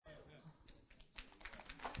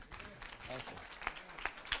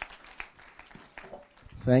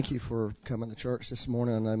Thank you for coming to church this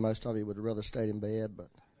morning. I know most of you would have rather stayed in bed,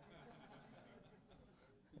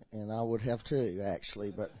 and I would have too,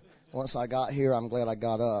 actually. But once I got here, I'm glad I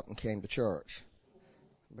got up and came to church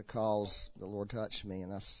because the Lord touched me,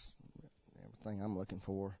 and that's everything I'm looking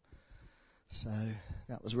for. So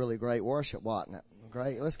that was really great worship, wasn't it?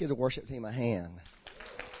 Great. Let's give the worship team a hand.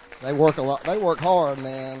 They work a lot. They work hard,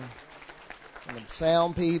 man. And the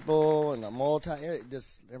sound people and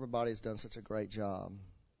the everybody's done such a great job.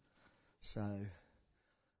 So,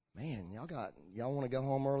 man, y'all want to go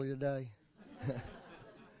home early today?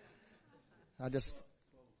 I was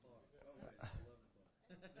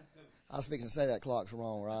fixing to say that clock's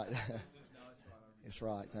wrong, right? It's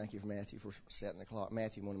right. Thank you, Matthew, for setting the clock.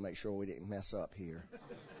 Matthew wanted to make sure we didn't mess up here.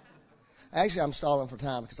 Actually, I'm stalling for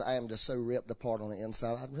time because I am just so ripped apart on the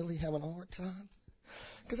inside. I'm really having a hard time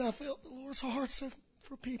because I felt the Lord's heart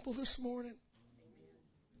for people this morning.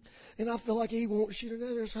 And I feel like He wants you to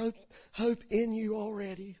know there's hope in you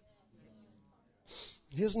already.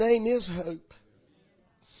 His name is Hope.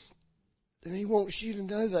 And He wants you to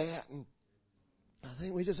know that. And I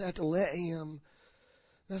think we just have to let Him.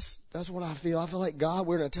 That's what I feel. I feel like God,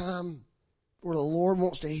 we're in a time where the Lord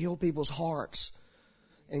wants to heal people's hearts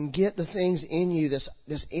and get the things in you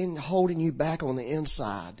that's in holding you back on the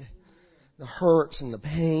inside. The hurts and the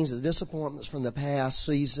pains, the disappointments from the past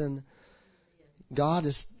season. God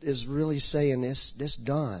is really saying this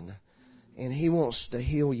done. And He wants to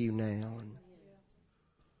heal you now.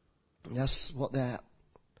 And that's what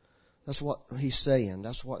He's saying.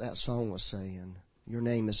 That's what that song was saying. Your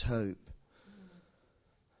name is Hope.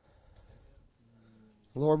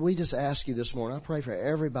 Lord, we just ask you this morning. I pray for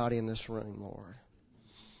everybody in this room, Lord.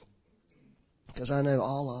 Because I know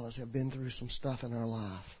all of us have been through some stuff in our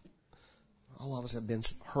life. All of us have been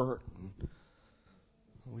hurt.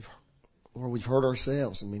 And we've hurt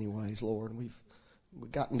ourselves in many ways, Lord. We've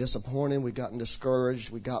gotten disappointed. We've gotten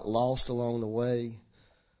discouraged. We got lost along the way.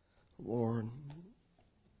 Lord,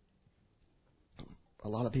 a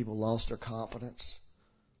lot of people lost their confidence.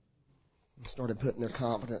 Started putting their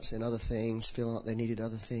confidence in other things, feeling like they needed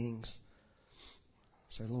other things.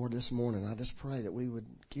 So, Lord, this morning, I just pray that we would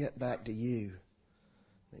get back to you,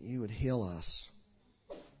 that you would heal us.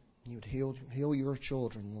 You would heal your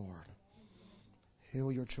children, Lord.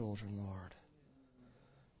 Heal your children, Lord.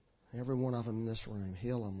 Every one of them in this room,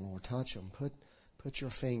 heal them, Lord. Touch them. Put your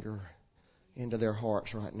finger into their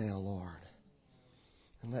hearts right now, Lord.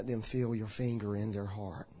 And let them feel your finger in their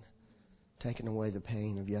heart, taking away the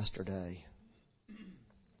pain of yesterday.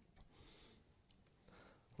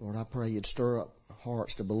 Lord, I pray you'd stir up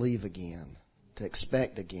hearts to believe again, to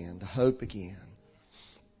expect again, to hope again.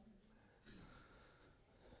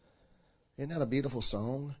 Isn't that a beautiful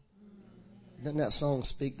song? Doesn't that song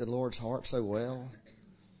speak to the Lord's heart so well?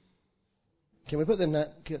 Can we put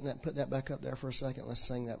that back up there for a second? Let's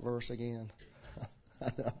sing that verse again.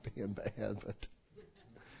 I'm not being bad, but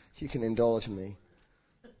you can indulge me.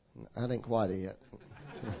 I didn't quite yet.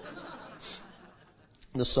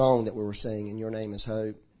 The song that we were singing, Your Name is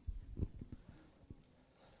Hope.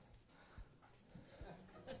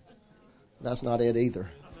 That's not it either.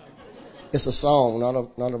 It's a song,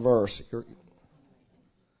 not a verse.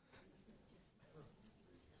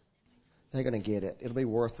 They're going to get it. It'll be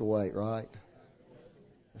worth the wait, right?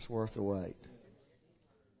 It's worth the wait.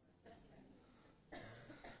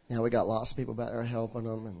 Now we got lots of people back there helping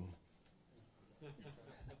them,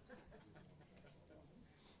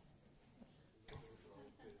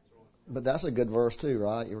 but that's a good verse too,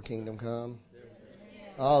 right? Your kingdom come.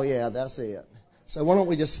 Oh yeah, that's it. So why don't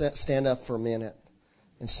we just stand up for a minute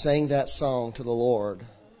and sing that song to the Lord?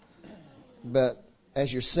 But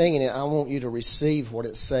as you're singing it, I want you to receive what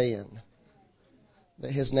it's saying.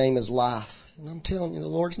 That His name is life. And I'm telling you, the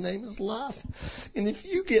Lord's name is life. And if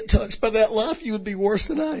you get touched by that life, you would be worse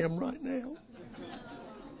than I am right now.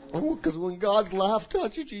 Because when God's life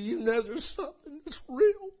touches you, you know there's something that's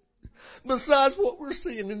real. Besides what we're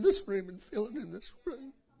seeing in this room and feeling in this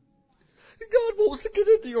room. And God wants to get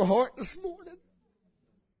into your heart this morning.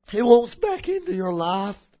 He wants back into your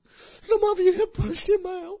life. Some of you have pushed Him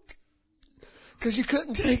out because you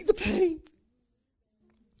couldn't take the pain.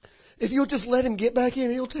 If you'll just let Him get back in,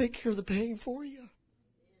 He'll take care of the pain for you.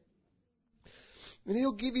 And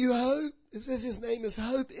He'll give you hope. It says His name is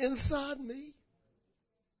hope inside me.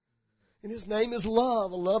 And His name is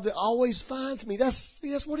love, a love that always finds me. That's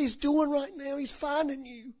what He's doing right now. He's finding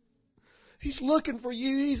you. He's looking for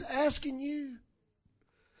you. He's asking you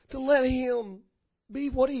to let Him be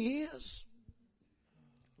what He is.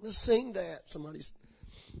 Let's sing that. Somebody's.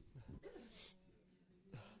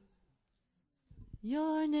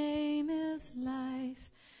 Your name is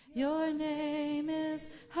life. Your name is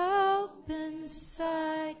hope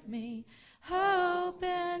inside me, hope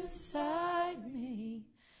inside me.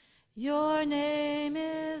 Your name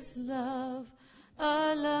is love,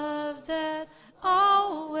 a love that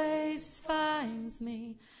always finds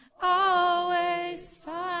me, always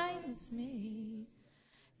finds me.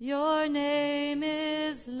 Your name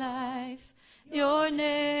is life, your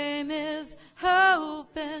name is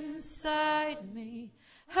hope inside me,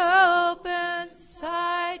 hope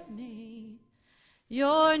inside me.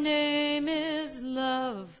 Your name is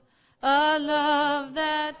love, a love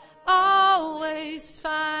that always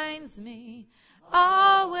finds me,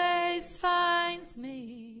 always finds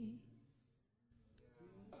me.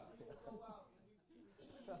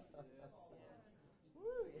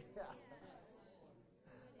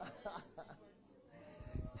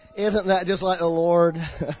 Isn't that just like the Lord?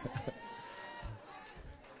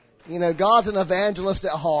 You know, God's an evangelist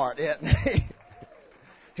at heart, isn't he?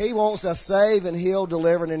 He wants to save and heal,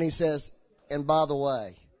 deliver, and he says, and by the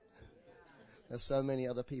way, there's so many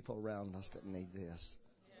other people around us that need this.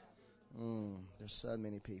 There's so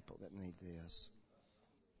many people that need this.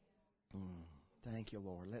 Thank you,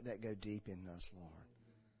 Lord. Let that go deep in us, Lord.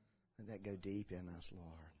 Let that go deep in us,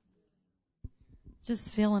 Lord.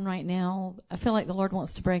 Just feeling right now, I feel like the Lord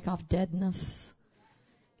wants to break off deadness,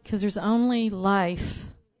 because there's only life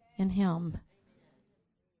in Him.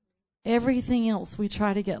 Everything else we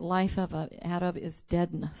try to get life out of is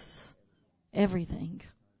deadness. Everything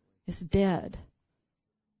is dead.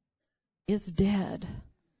 It's dead.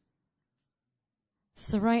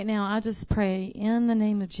 So right now, I just pray in the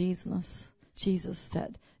name of Jesus,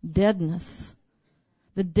 that deadness,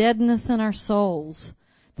 the deadness in our souls,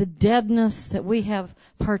 the deadness that we have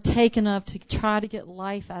partaken of to try to get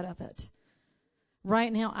life out of it.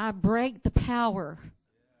 Right now, I break the power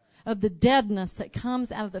of the deadness that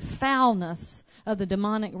comes out of the foulness of the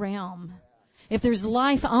demonic realm. If there's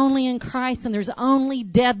life only in Christ, and there's only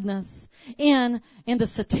deadness in the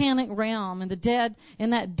satanic realm, in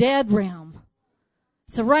that dead realm.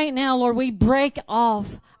 So right now, Lord, we break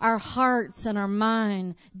off our hearts and our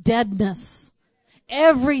mind deadness.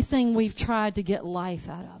 Everything we've tried to get life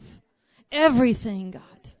out of. Everything, God.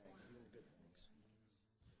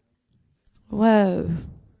 Whoa.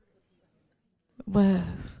 Whoa.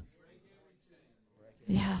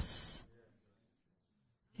 Yes.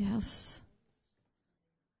 Yes.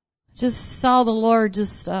 Just saw the Lord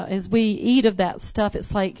as we eat of that stuff,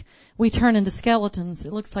 it's like we turn into skeletons.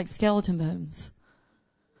 It looks like skeleton bones.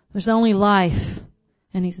 There's only life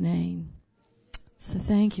in His name. So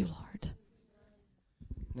thank you, Lord.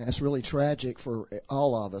 Now, it's really tragic for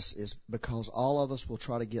all of us, is because all of us will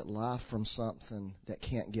try to get life from something that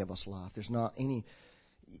can't give us life. There's not any,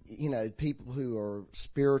 people who are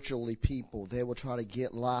spiritually people, they will try to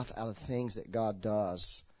get life out of things that God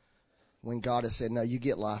does, when God has said, no, you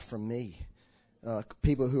get life from me.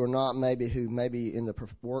 People who are not who maybe in the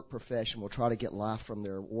work profession will try to get life from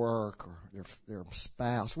their work or their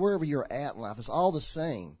spouse. Wherever you're at in life, it's all the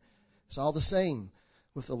same. It's all the same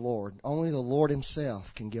with the Lord. Only the Lord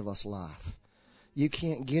Himself can give us life. You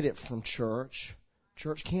can't get it from church.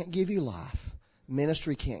 Church can't give you life.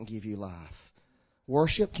 Ministry can't give you life.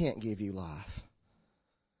 Worship can't give you life.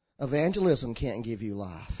 Evangelism can't give you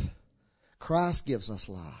life. Christ gives us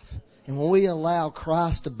life. And when we allow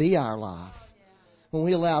Christ to be our life, when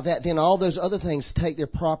we allow that, then all those other things take their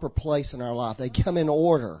proper place in our life. They come in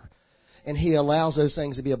order. And He allows those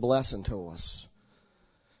things to be a blessing to us.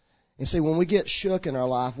 And see, when we get shook in our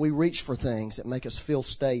life, we reach for things that make us feel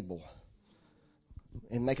stable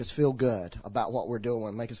and make us feel good about what we're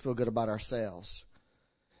doing, make us feel good about ourselves.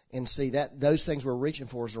 And see, that those things we're reaching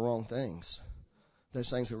for is the wrong things. Those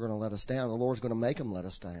things that are going to let us down, the Lord's going to make them let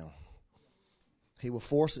us down. He will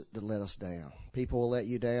force it to let us down. People will let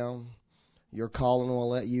you down. Your calling will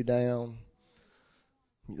let you down.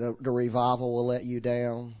 The revival will let you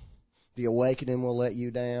down. The awakening will let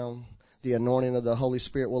you down. The anointing of the Holy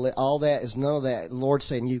Spirit will let, all that is none of that. The Lord's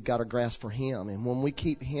saying you've got to grasp for Him. And when we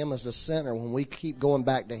keep Him as the center, when we keep going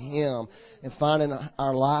back to Him and finding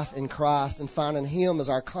our life in Christ and finding Him as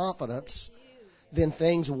our confidence, then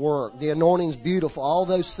things work. The anointing's beautiful. All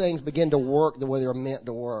those things begin to work the way they're meant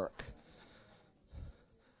to work.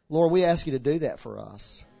 Lord, we ask you to do that for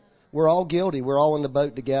us. We're all guilty. We're all in the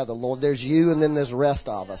boat together, Lord. There's you and then there's the rest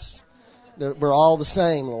of us. We're all the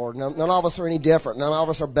same, Lord. None of us are any different. None of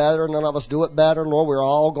us are better. None of us do it better, Lord. We're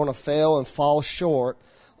all going to fail and fall short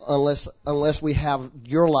unless we have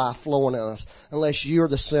your life flowing in us, unless you're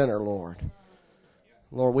the center, Lord.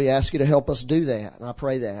 Lord, we ask you to help us do that. And I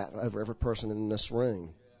pray that over every person in this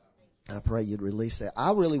room. I pray you'd release that.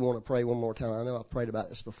 I really want to pray one more time. I know I've prayed about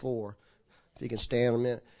this before. If you can stand a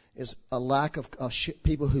minute. is a lack of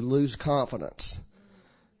people who lose confidence.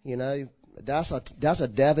 You know, that's a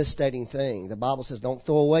devastating thing. The Bible says don't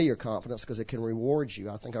throw away your confidence because it can reward you.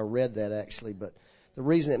 I think I read that actually, but the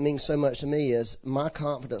reason it means so much to me is my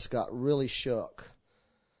confidence got really shook.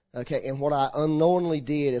 Okay, and what I unknowingly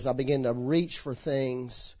did is I began to reach for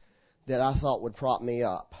things that I thought would prop me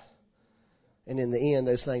up. And in the end,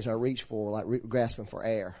 those things I reached for were like grasping for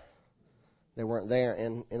air. They weren't there,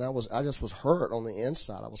 and I just was hurt on the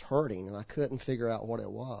inside. I was hurting, and I couldn't figure out what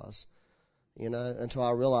it was, you know, until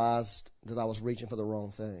I realized that I was reaching for the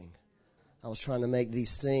wrong thing. I was trying to make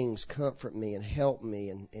these things comfort me and help me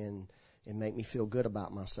and make me feel good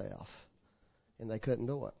about myself, and they couldn't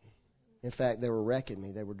do it. In fact, they were wrecking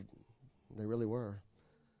me. They really were.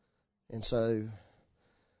 And so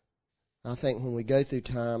I think when we go through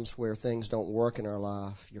times where things don't work in our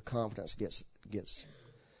life, your confidence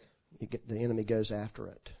the enemy goes after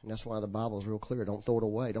it. And that's why the Bible is real clear. Don't throw it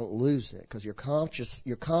away. Don't lose it. Because your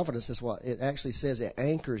confidence is what it actually says. It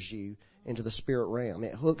anchors you into the spirit realm.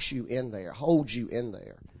 It hooks you in there, holds you in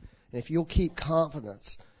there. And if you'll keep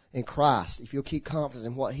confidence in Christ, if you'll keep confidence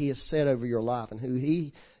in what He has said over your life and who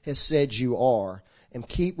He has said you are, and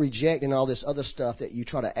keep rejecting all this other stuff that you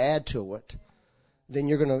try to add to it, then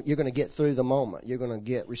you're gonna get through the moment. You're gonna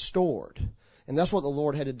get restored. And that's what the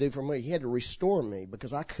Lord had to do for me. He had to restore me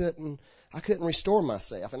because I couldn't restore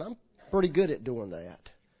myself. And I'm pretty good at doing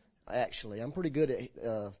that, actually. I'm pretty good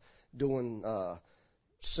at doing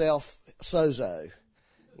self-sozo,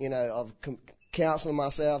 you know, of counseling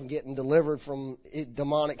myself and getting delivered from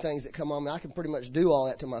demonic things that come on me. I can pretty much do all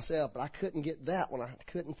that to myself, but I couldn't get that when I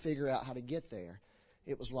couldn't figure out how to get there.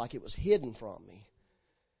 It was like it was hidden from me.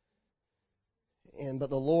 But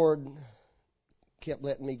the Lord kept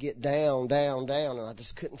letting me get down, and I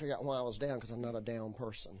just couldn't figure out why I was down because I'm not a down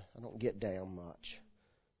person. I don't get down much.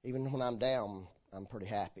 Even when I'm down, I'm pretty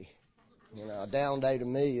happy. You know, a down day to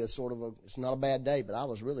me is it's not a bad day, but I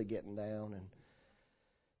was really getting down.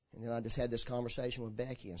 And then I just had this conversation with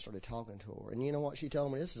Becky and started talking to her. And you know what she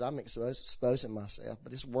told me? I'm exposing myself,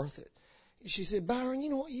 but it's worth it. She said, Byron, you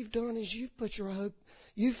know what you've done is you've put your hope,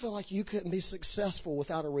 you feel like you couldn't be successful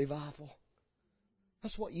without a revival.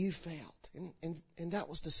 That's what you felt. And that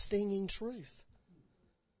was the stinging truth.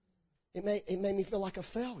 It made me feel like a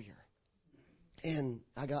failure. And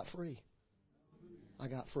I got free.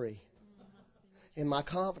 And my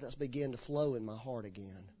confidence began to flow in my heart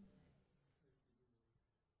again.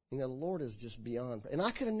 You know, the Lord is just beyond. And I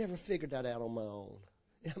could have never figured that out on my own.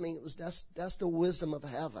 I mean, that's the wisdom of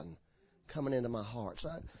heaven coming into my heart. So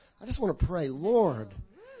I just want to pray, Lord,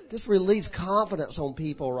 just release confidence on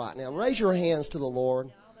people right now. Raise your hands to the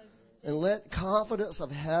Lord and let confidence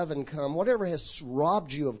of heaven come. Whatever has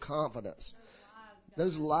robbed you of confidence,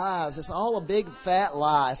 those lies, it's all a big fat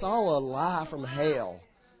lie. It's all a lie from hell.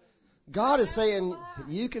 God is saying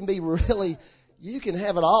you can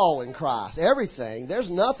have it all in Christ. Everything. There's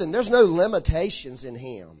no limitations in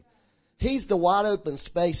Him. He's the wide open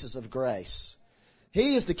spaces of grace.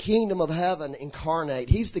 He is the kingdom of heaven incarnate.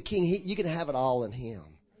 He's the King. You can have it all in Him.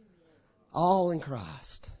 All in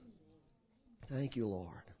Christ. Thank you,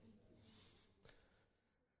 Lord.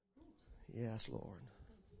 Yes, Lord.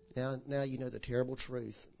 Now you know the terrible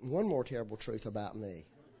truth. One more terrible truth about me.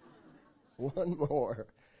 One more.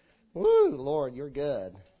 Woo, Lord, you're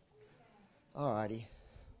good. All righty.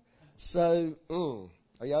 So,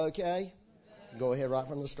 are y'all okay? Go ahead right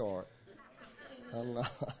from the start. I'm not.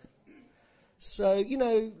 So, you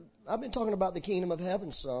know, I've been talking about the kingdom of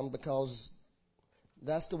heaven some because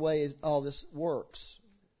that's the way all this works.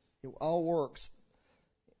 It all works.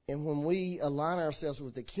 And when we align ourselves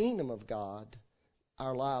with the kingdom of God,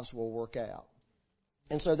 our lives will work out.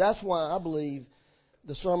 And so that's why I believe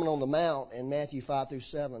the Sermon on the Mount in Matthew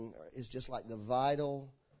 5-7 is just like the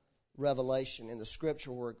vital revelation in the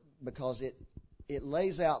scripture work, because it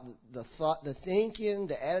lays out the thought, the thinking,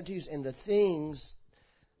 the attitudes, and the things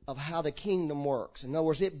of how the kingdom works. In other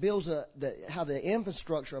words, it builds how the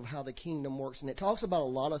infrastructure of how the kingdom works, and it talks about a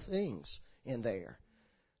lot of things in there.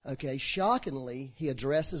 Okay, shockingly, he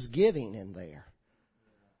addresses giving in there.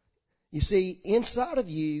 You see, inside of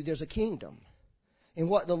you, there's a kingdom. And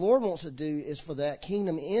what the Lord wants to do is for that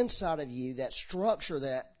kingdom inside of you, that structure,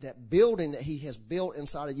 that building that He has built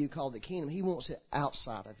inside of you called the kingdom, He wants it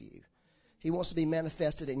outside of you. He wants to be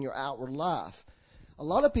manifested in your outward life. A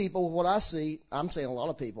lot of people, what I see, I'm saying a lot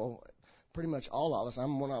of people, pretty much all of us,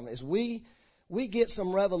 I'm one of them, is we get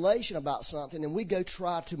some revelation about something and we go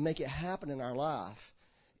try to make it happen in our life.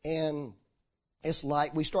 And it's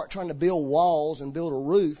like we start trying to build walls and build a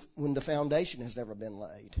roof when the foundation has never been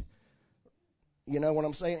laid. You know what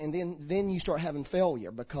I'm saying? And then you start having failure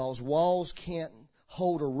because walls can't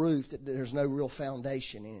hold a roof, that there's no real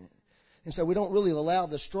foundation in it. And so we don't really allow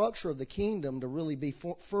the structure of the kingdom to really be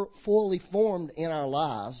fully formed in our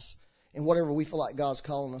lives in whatever we feel like God's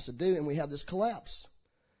calling us to do, and we have this collapse.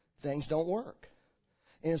 Things don't work.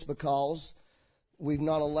 And it's because we've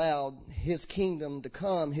not allowed His kingdom to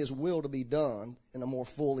come, His will to be done in a more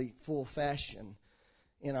full fashion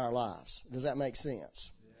in our lives. Does that make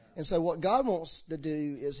sense? Yeah. And so what God wants to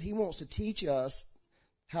do is He wants to teach us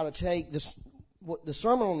how to take this. What the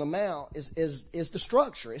Sermon on the Mount is the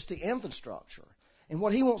structure. It's the infrastructure. And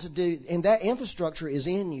what He wants to do, and that infrastructure is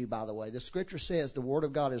in you, by the way. The Scripture says the Word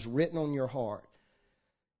of God is written on your heart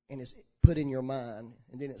and it's put in your mind.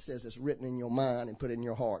 And then it says it's written in your mind and put in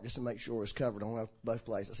your heart, just to make sure it's covered on both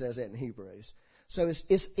places. It says that in Hebrews. So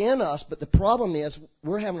it's in us, but the problem is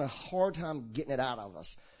we're having a hard time getting it out of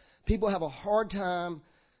us. People have a hard time,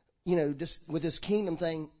 just with this kingdom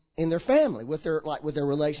thing in their family, with their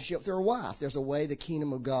relationship with their wife. There's a way the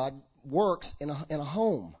kingdom of God works in a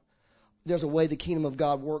home. There's a way the kingdom of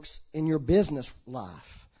God works in your business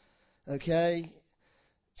life. Okay?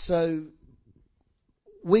 So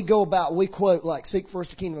we quote like, seek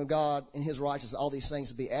first the kingdom of God and His righteousness, all these things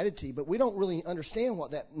to be added to you, but we don't really understand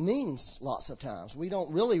what that means lots of times. We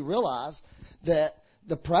don't really realize that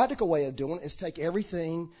the practical way of doing it is take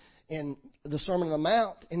everything in the Sermon on the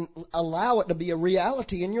Mount and allow it to be a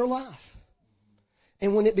reality in your life.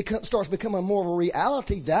 And when it starts becoming more of a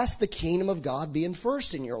reality, that's the kingdom of God being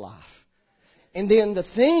first in your life. And then the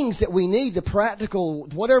things that we need, the practical,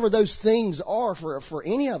 whatever those things are for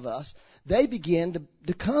any of us, they begin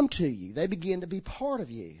to come to you. They begin to be part of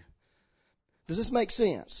you. Does this make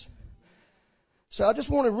sense? So I just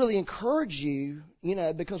want to really encourage you,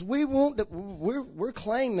 because we're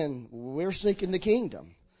claiming we're seeking the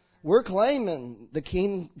kingdom. We're claiming the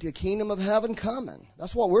kingdom of heaven coming.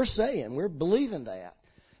 That's what we're saying. We're believing that.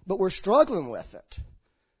 But we're struggling with it.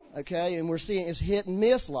 Okay? And we're seeing it's hit and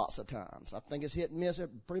miss lots of times. I think it's hit and miss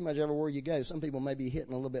pretty much everywhere you go. Some people may be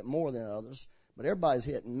hitting a little bit more than others, but everybody's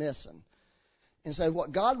hitting and missing. And so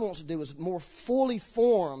what God wants to do is more fully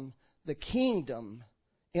form the kingdom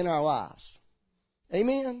in our lives.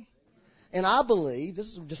 Amen? And I believe, this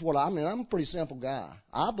is just what I'm a pretty simple guy.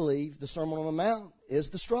 I believe the Sermon on the Mount is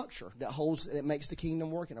the structure that makes the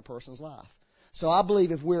kingdom work in a person's life. So I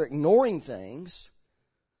believe if we're ignoring things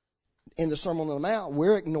in the Sermon on the Mount,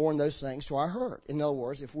 we're ignoring those things to our hurt. In other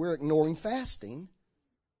words, if we're ignoring fasting,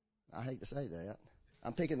 I hate to say that,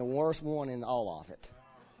 I'm picking the worst one in all of it.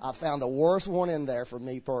 I found the worst one in there for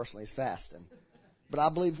me personally is fasting. But I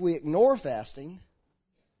believe if we ignore fasting,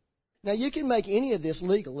 now you can make any of this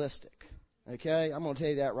legalistic. Okay, I'm going to tell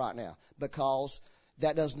you that right now, because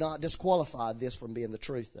that does not disqualify this from being the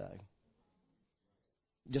truth, though.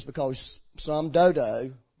 Just because some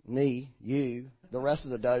dodo, me, you, the rest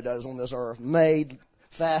of the dodos on this earth, made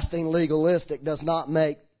fasting legalistic does not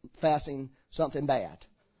make fasting something bad.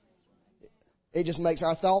 It just makes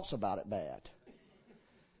our thoughts about it bad.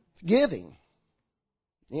 Giving.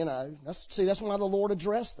 That's why the Lord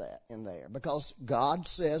addressed that in there, because God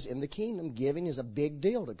says in the kingdom, giving is a big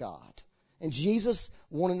deal to God. And Jesus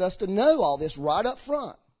wanted us to know all this right up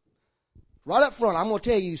front. Right up front, I'm going to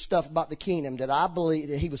tell you stuff about the kingdom that I believe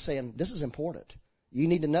that He was saying, this is important. You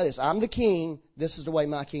need to know this. I'm the king. This is the way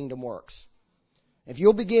my kingdom works. If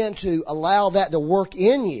you'll begin to allow that to work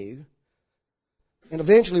in you and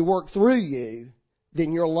eventually work through you,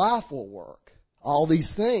 then your life will work. All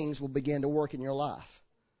these things will begin to work in your life.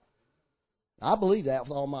 I believe that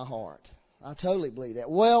with all my heart. I totally believe that.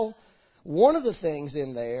 Well, one of the things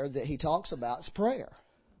in there that he talks about is prayer.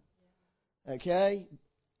 Okay?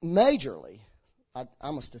 Majorly.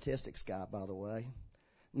 I'm a statistics guy, by the way.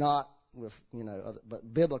 Not with,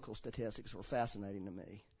 but biblical statistics were fascinating to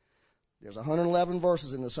me. There's 111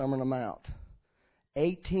 verses in the Sermon on the Mount.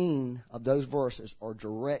 18 of those verses are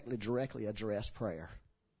directly address prayer.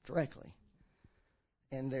 Directly.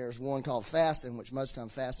 And there's one called fasting, which most of the time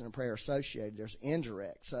fasting and prayer are associated. There's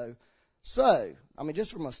indirect. So,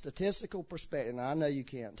 just from a statistical perspective, and I know you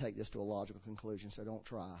can't take this to a logical conclusion, so don't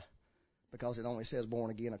try. Because it only says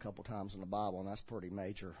born again a couple times in the Bible, and that's a pretty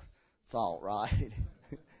major thought, right?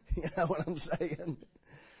 You know what I'm saying?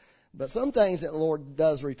 But some things that the Lord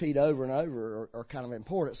does repeat over and over are kind of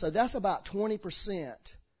important. So that's about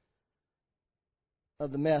 20%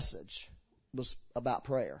 of the message was about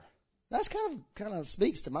prayer. That's kind of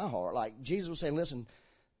speaks to my heart. Like Jesus was saying, listen,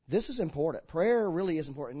 this is important. Prayer really is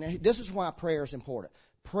important. Now, this is why prayer is important.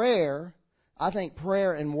 I think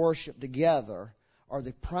prayer and worship together are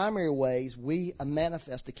the primary ways we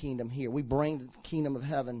manifest the kingdom here. We bring the kingdom of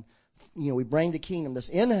heaven, we bring the kingdom that's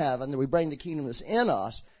in heaven, we bring the kingdom that's in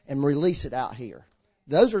us and release it out here.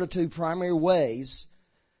 Those are the two primary ways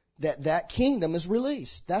that kingdom is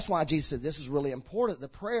released. That's why Jesus said this is really important. The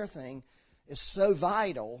prayer thing is so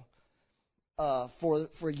vital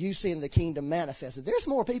for you seeing the kingdom manifested. There's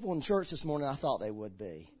more people in church this morning than I thought they would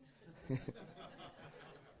be.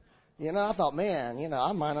 I thought, man,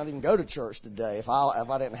 I might not even go to church today if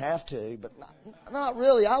I didn't have to. But not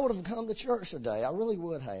really. I would have come to church today. I really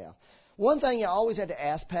would have. One thing I always had to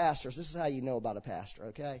ask pastors, this is how you know about a pastor,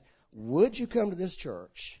 okay? Would you come to this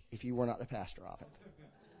church if you were not the pastor of it?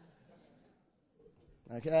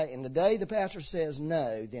 Okay? And the day the pastor says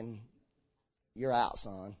no, then you're out,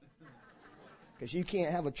 son. Because you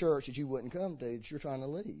can't have a church that you wouldn't come to that you're trying to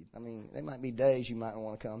lead. I mean, there might be days you might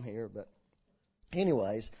want to come here, but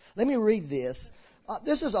anyways, let me read this.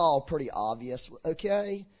 This is all pretty obvious,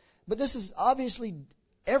 okay? But this is obviously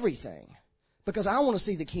everything. Because I want to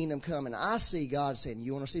see the kingdom come, and I see God saying,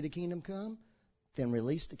 you want to see the kingdom come? Then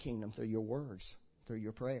release the kingdom through your words, through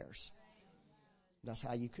your prayers. That's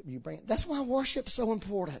how you bring it. That's why worship's so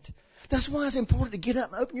important. That's why it's important to get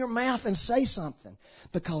up and open your mouth and say something.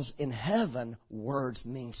 Because in heaven, words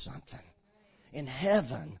mean something. In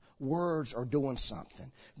heaven, words are doing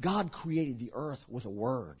something. God created the earth with a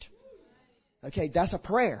word. Okay, that's a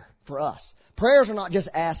prayer for us. Prayers are not just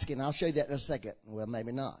asking. I'll show you that in a second. Well,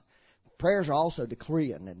 maybe not. Prayers are also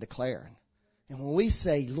decreeing and declaring. And when we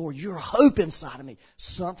say, Lord, you're hope inside of me,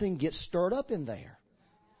 something gets stirred up in there.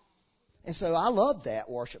 And so I love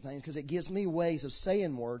that worship thing because it gives me ways of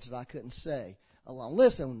saying words that I couldn't say alone.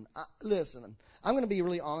 Listen, I'm going to be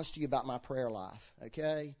really honest to you about my prayer life,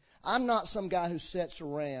 okay? I'm not some guy who sits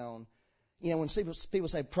around. When people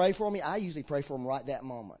say, pray for me, I usually pray for them right that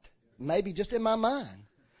moment. Maybe just in my mind.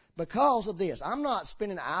 Because of this. I'm not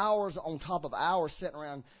spending hours on top of hours sitting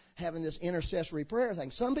around having this intercessory prayer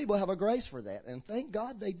thing. Some people have a grace for that, and thank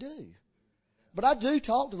God they do. But I do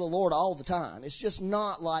talk to the Lord all the time. It's just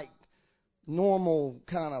not like normal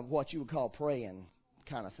kind of what you would call praying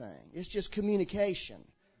kind of thing. It's just communication.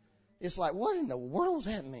 It's like, what in the world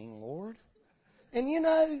does that mean, Lord?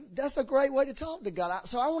 And that's a great way to talk to God.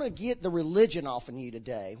 So I want to get the religion off of you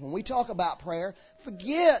today. When we talk about prayer,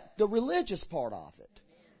 forget the religious part of it.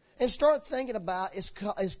 And start thinking about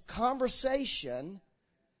it's conversation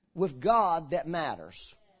with God that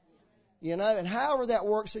matters. And however that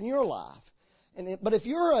works in your life. But if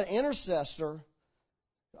you're an intercessor,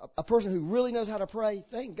 a person who really knows how to pray,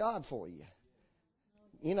 thank God for you.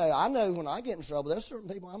 I know when I get in trouble, there's certain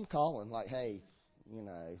people I'm calling like, hey,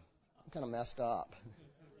 I'm kind of messed up.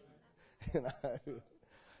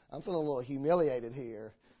 I'm feeling a little humiliated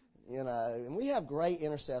here. And we have great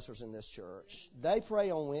intercessors in this church. They pray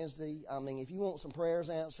on Wednesday. I mean, if you want some prayers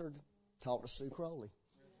answered, talk to Sue Crowley.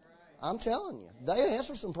 I'm telling you, they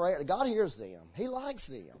answer some prayers. God hears them. He likes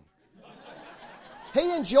them.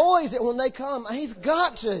 He enjoys it when they come. He's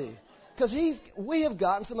got to. Because we have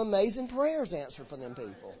gotten some amazing prayers answered for them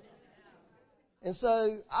people. And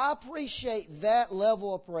so I appreciate that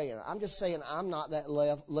level of prayer. I'm just saying I'm not that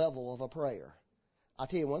level of a prayer. I'll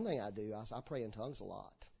tell you one thing I do. I pray in tongues a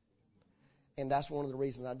lot. And that's one of the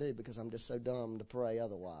reasons I do, because I'm just so dumb to pray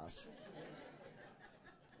otherwise.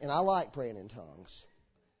 And I like praying in tongues.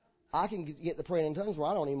 I can get the praying in tongues where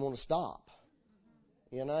I don't even want to stop.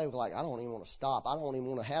 Like I don't even want to stop. I don't even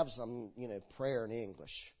want to have some, prayer in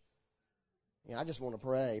English. I just want to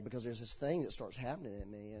pray because there's this thing that starts happening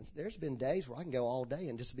in me. And there's been days where I can go all day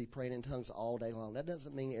and just be praying in tongues all day long. That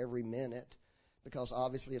doesn't mean every minute, because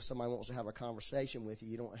obviously if somebody wants to have a conversation with you,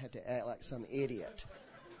 you don't have to act like some idiot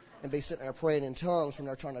and be sitting there praying in tongues when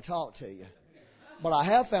they're trying to talk to you. But I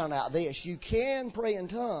have found out this. You can pray in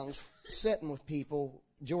tongues sitting with people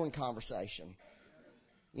during conversation.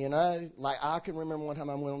 Like I can remember one time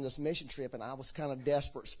I went on this mission trip and I was kind of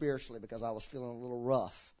desperate spiritually because I was feeling a little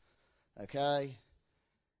rough. Okay?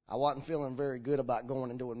 I wasn't feeling very good about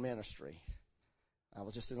going and doing ministry. I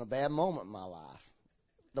was just in a bad moment in my life.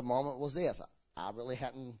 The moment was this. I really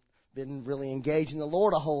hadn't been really engaging the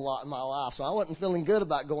Lord a whole lot in my life, so I wasn't feeling good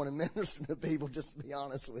about going and ministering to people, just to be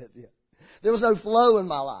honest with you. There was no flow in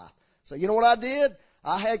my life. So you know what I did?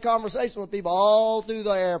 I had conversations with people all through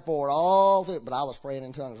the airport, but I was praying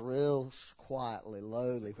in tongues real quietly,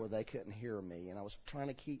 lowly, where they couldn't hear me, and I was trying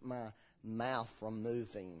to keep my mouth from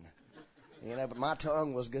moving. But my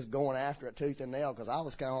tongue was just going after it tooth and nail because I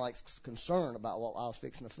was kind of like concerned about what I was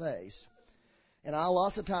fixing to face. And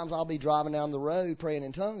lots of times I'll be driving down the road praying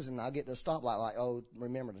in tongues, and I'll get to a stoplight like, oh,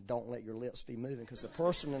 remember to don't let your lips be moving, because the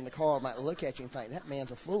person in the car might look at you and think, that man's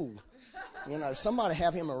a fool. Somebody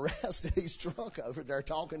have him arrested. He's drunk over there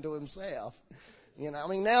talking to himself.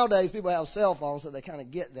 Nowadays people have cell phones, so they kind of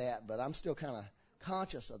get that, but I'm still kind of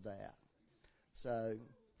conscious of that. So,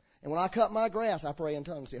 And when I cut my grass, I pray in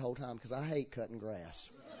tongues the whole time because I hate cutting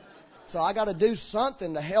grass. So I got to do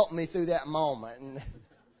something to help me through that moment. And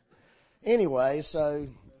anyway, so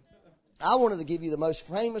I wanted to give you the most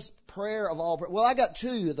famous prayer of all. Well, I got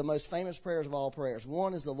two of the most famous prayers of all prayers.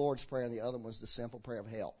 One is the Lord's Prayer, and the other one is the simple prayer of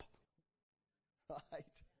help. Right?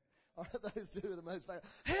 Aren't those two of the most famous?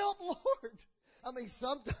 Help, Lord! I mean,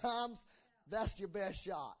 sometimes that's your best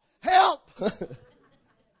shot. Help!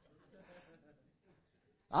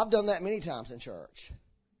 I've done that many times in church.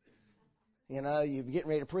 You know, you're getting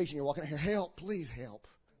ready to preach and you're walking in here, help, please help.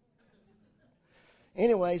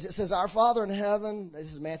 Anyways, it says, Our Father in heaven,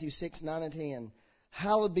 this is Matthew 6, 9 and 10.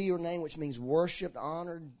 Hallowed be your name, which means worshiped,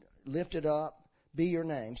 honored, lifted up, be your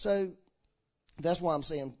name. So that's why I'm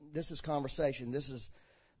saying this is conversation. This is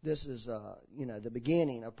the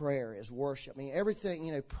beginning of prayer is worship. I mean,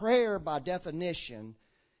 everything, prayer by definition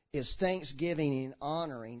is thanksgiving and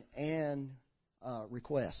honoring and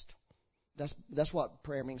request. That's what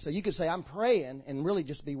prayer means. So you could say, I'm praying, and really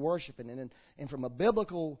just be worshiping. And from a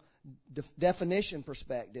biblical definition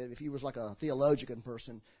perspective, if you was like a theologian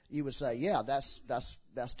person, you would say, yeah, that's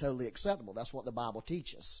totally acceptable. That's what the Bible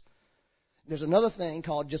teaches. There's another thing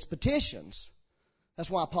called just petitions. That's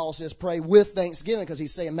why Paul says pray with thanksgiving, because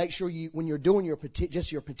he's saying make sure when you're doing your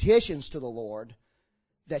petitions to the Lord,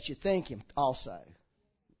 that you thank Him also.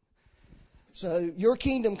 So your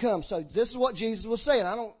kingdom comes. So this is what Jesus was saying.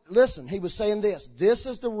 He was saying this. This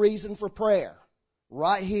is the reason for prayer.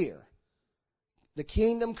 Right here. The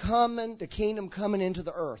kingdom coming into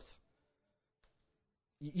the earth.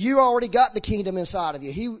 You already got the kingdom inside of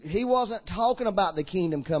you. He wasn't talking about the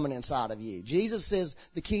kingdom coming inside of you. Jesus says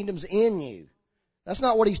the kingdom's in you. That's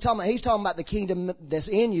not what he's talking about. He's talking about the kingdom that's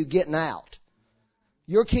in you getting out.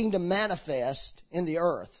 Your kingdom manifest in the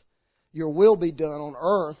earth. Your will be done on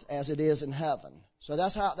earth as it is in heaven. So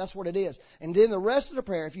that's what it is. And then the rest of the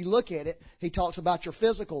prayer, if you look at it, he talks about your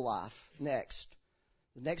physical life next.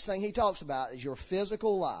 The next thing he talks about is your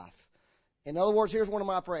physical life. In other words, here's one of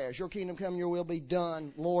my prayers. Your kingdom come, your will be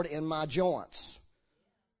done, Lord, in my joints.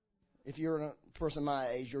 If you're a person my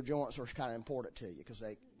age, your joints are kind of important to you because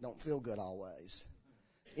they don't feel good always.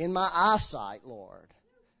 In my eyesight, Lord.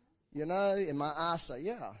 In my eyesight,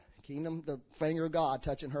 yeah. Kingdom, the finger of God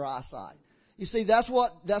touching her eyesight. You see, that's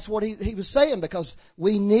what he was saying, because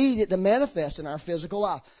we need it to manifest in our physical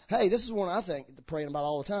life. Hey, this is one I think praying about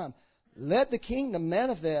all the time. Let the kingdom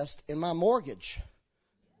manifest in my mortgage.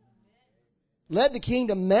 Let the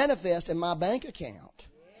kingdom manifest in my bank account.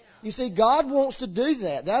 You see, God wants to do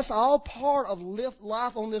that. That's all part of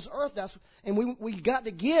life on this earth. And we got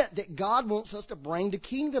to get that God wants us to bring the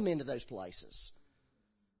kingdom into those places.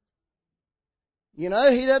 He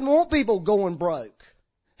doesn't want people going broke.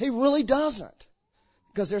 He really doesn't.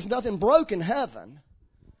 Because there's nothing broke in heaven.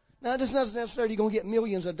 Now, this doesn't necessarily you're going to get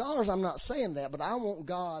millions of dollars. I'm not saying that. But I want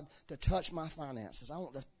God to touch my finances. I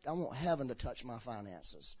want heaven to touch my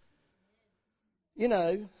finances.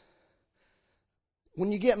 When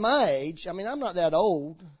you get my age, I'm not that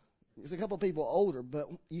old. There's a couple of people older. But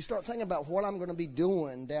you start thinking about what I'm going to be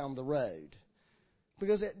doing down the road.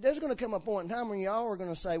 Because there's going to come a point in time when y'all are going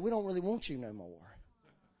to say, we don't really want you no more.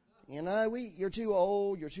 You're too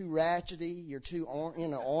old, you're too ratchety, you're too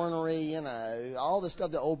ornery, all the stuff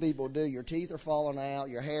that old people do. Your teeth are falling out,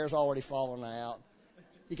 your hair's already falling out.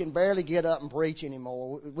 You can barely get up and preach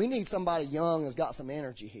anymore. We need somebody young who's got some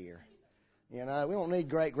energy here. We don't need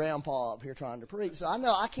great grandpa up here trying to preach. So I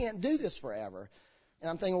know I can't do this forever. And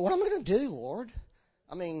I'm thinking, what am I going to do, Lord?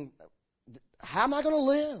 How am I going to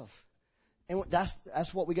live? And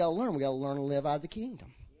that's what we got to learn. We got to learn to live out of the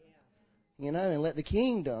kingdom. And let the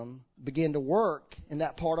kingdom begin to work in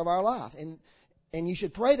that part of our life. And you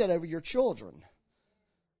should pray that over your children.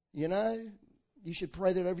 You should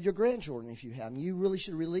pray that over your grandchildren if you have them. You really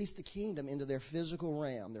should release the kingdom into their physical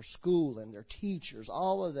realm, their schooling, their teachers,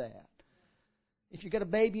 all of that. If you've got a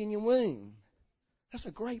baby in your womb, that's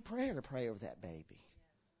a great prayer to pray over that baby.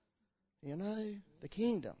 The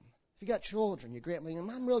kingdom. If you got children,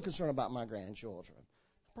 I'm real concerned about my grandchildren.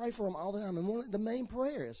 Pray for them all the time. And the main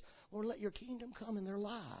prayer is, Lord, let your kingdom come in their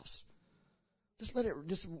lives. Just let it,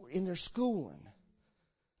 just in their schooling.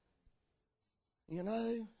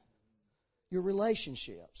 Your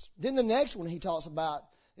relationships. Then the next one he talks about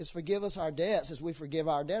is forgive us our debts as we forgive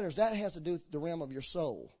our debtors. That has to do with the realm of your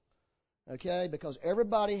soul. Okay? Because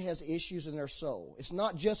everybody has issues in their soul. It's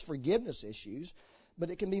not just forgiveness issues, but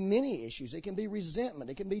it can be many issues. It can be resentment.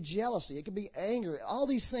 It can be jealousy. It can be anger. All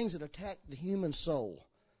these things that attack the human soul.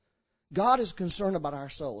 God is concerned about our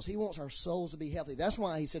souls. He wants our souls to be healthy. That's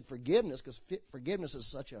why he said forgiveness, because forgiveness is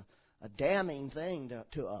such a damning thing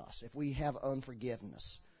to us if we have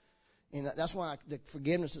unforgiveness. And that's why the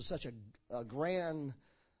forgiveness is such a grand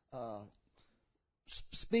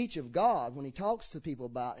speech of God. When he talks to people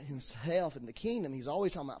about himself and the kingdom, he's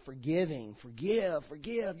always talking about forgiving. Forgive.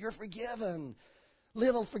 You're forgiven.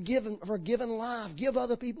 Live a forgiven life. Give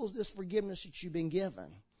other people this forgiveness that you've been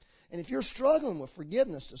given. And if you're struggling with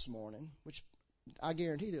forgiveness this morning, which I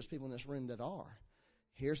guarantee there's people in this room that are,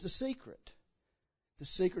 here's the secret. The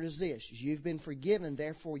secret is this. You've been forgiven,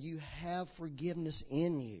 therefore you have forgiveness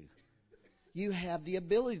in you. You have the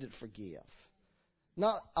ability to forgive.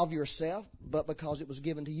 Not of yourself, but because it was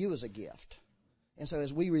given to you as a gift. And so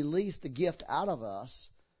as we release the gift out of us,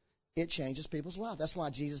 it changes people's lives. That's why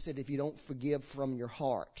Jesus said, if you don't forgive from your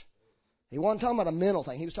heart. He wasn't talking about a mental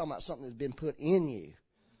thing. He was talking about something that's been put in you.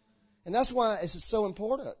 And that's why it's so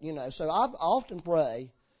important, So I often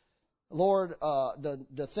pray, Lord,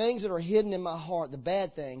 the things that are hidden in my heart, the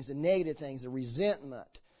bad things, the negative things, the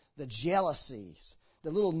resentment, the jealousies, the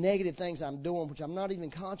little negative things I'm doing, which I'm not even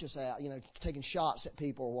conscious of, taking shots at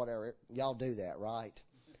people or whatever. Y'all do that, right?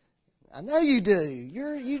 I know you do.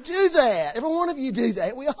 You do that. Every one of you do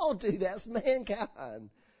that. We all do that. It's mankind.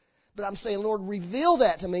 But I'm saying, Lord, reveal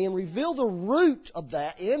that to me and reveal the root of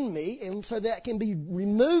that in me, and so that can be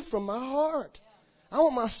removed from my heart. I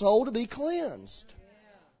want my soul to be cleansed.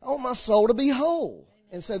 I want my soul to be whole.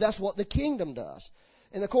 And so that's what the kingdom does.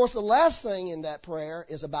 And of course, the last thing in that prayer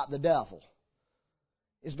is about the devil.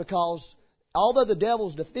 Is because although the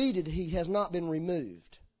devil's defeated, he has not been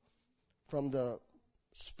removed from the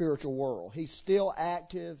spiritual world. He's still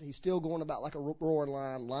active. He's still going about like a roaring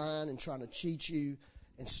lion, lying and trying to cheat you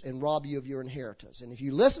and rob you of your inheritance. And if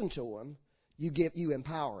you listen to him, you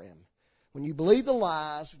empower him. When you believe the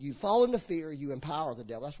lies, you fall into fear, you empower the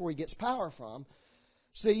devil. That's where he gets power from.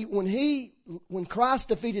 See, when Christ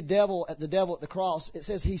defeated the devil at the cross, it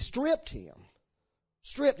says he stripped him.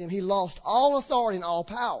 He lost all authority and all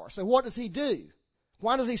power. So what does he do?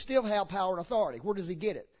 Why does he still have power and authority? Where does he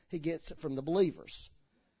get it? He gets it from the believers.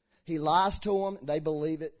 He lies to them. They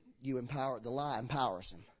believe it. The lie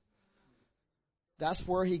empowers him. That's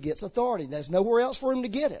where he gets authority. There's nowhere else for him to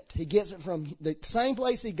get it. He gets it from the same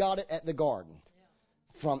place he got it at the garden.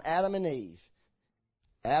 From Adam and Eve.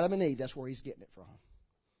 Adam and Eve, that's where he's getting it from.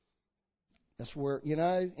 That's where,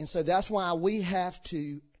 and so that's why we have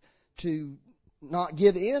to not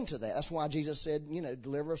give in to that. That's why Jesus said,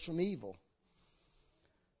 deliver us from evil.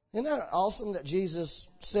 Isn't that awesome that Jesus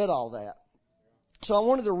said all that? So I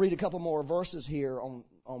wanted to read a couple more verses here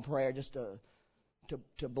on prayer just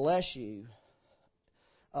to bless you.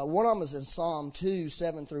 One of them is in Psalm 2,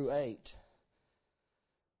 7 through 8.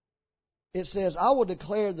 It says, I will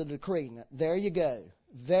declare the decree. Now, there you go.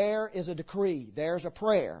 There is a decree. There's a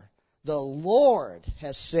prayer. The Lord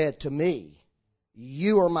has said to me,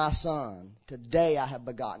 you are my son. Today I have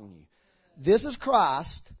begotten you. This is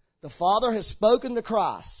Christ. The Father has spoken to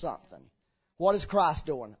Christ something. What is Christ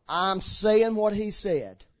doing? I'm saying what he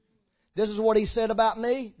said. This is what he said about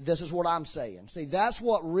me. This is what I'm saying. See, that's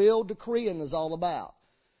what real decreeing is all about.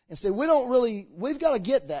 And see, we've got to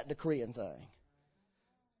get that decreeing thing.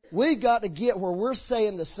 We've got to get where we're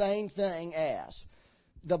saying the same thing as.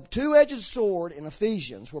 The two-edged sword in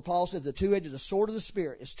Ephesians, where Paul said the sword of the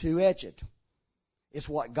Spirit is two-edged. It's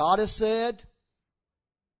what God has said,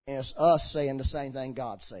 and it's us saying the same thing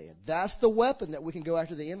God said. That's the weapon that we can go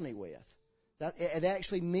after the enemy with. It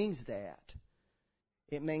actually means that.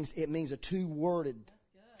 It means a two-worded.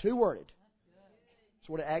 That's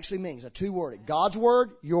what it actually means, a two-worded. God's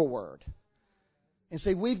word, your word. And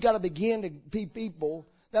see, we've got to begin to be people.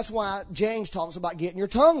 That's why James talks about getting your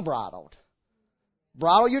tongue bridled.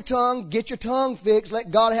 Bridle your tongue, get your tongue fixed,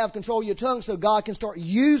 let God have control of your tongue so God can start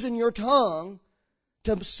using your tongue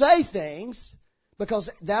to say things, because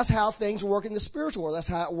that's how things work in the spiritual world. That's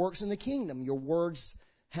how it works in the kingdom. Your words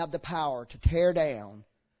have the power to tear down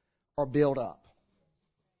or build up.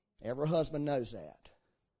 Every husband knows that.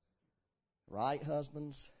 Right,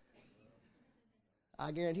 husbands?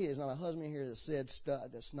 I guarantee there's not a husband here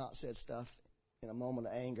that's not said stuff in a moment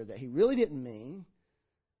of anger that he really didn't mean,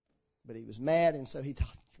 but he was mad, and so he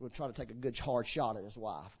would try to take a good hard shot at his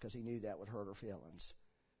wife because he knew that would hurt her feelings.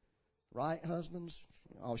 Right, husbands?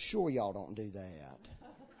 I'm sure y'all don't do that.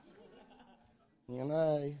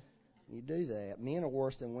 You do that. Men are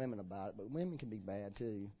worse than women about it, but women can be bad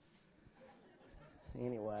too.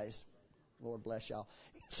 Anyways, Lord bless y'all.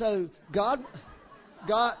 So God,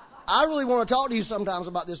 I really want to talk to you sometimes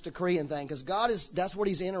about this decreeing thing, because that's what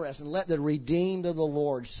he's interested in. Let the redeemed of the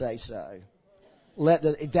Lord say so.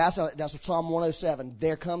 That's Psalm 107.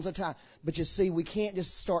 There comes a time. But you see, we can't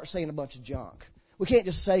just start saying a bunch of junk. We can't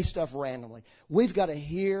just say stuff randomly. We've got to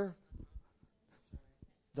hear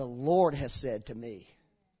the Lord has said to me.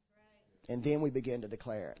 And then we begin to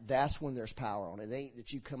declare it. That's when there's power on it. It ain't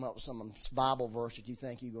that you come up with some Bible verse that you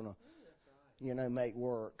think you're going to, make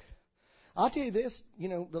work. I'll tell you this,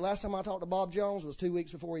 the last time I talked to Bob Jones was 2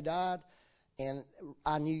 weeks before he died. And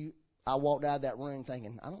I walked out of that room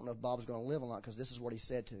thinking, I don't know if Bob's going to live or not, because this is what he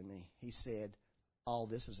said to me. He said, all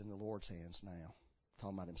this is in the Lord's hands now.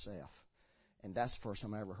 Talking about himself. And that's the first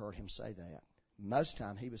time I ever heard him say that. Most of the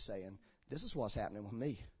time he was saying, this is what's happening with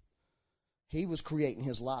me. He was creating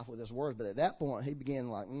his life with his words, but at that point he began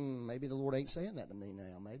like, maybe the Lord ain't saying that to me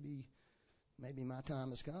now. Maybe my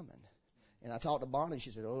time is coming. And I talked to Barney.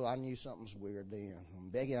 She said, I knew something's weird then. When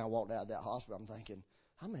Becky and I walked out of that hospital, I'm thinking,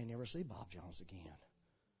 I may never see Bob Jones again.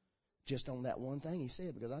 Just on that one thing he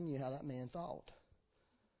said, because I knew how that man thought.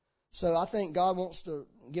 So I think God wants to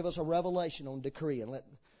give us a revelation on decree, and let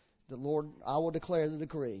the Lord, I will declare the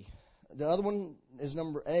decree. The other one is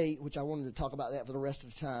number 8, which I wanted to talk about that for the rest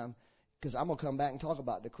of the time, because I'm going to come back and talk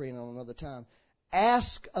about decreeing on another time.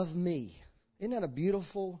 Ask of me. Isn't that a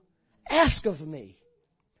beautiful? Ask of me.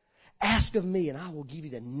 Ask of me, and I will give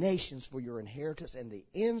you the nations for your inheritance and the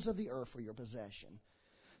ends of the earth for your possession.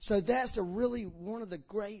 So that's really one of the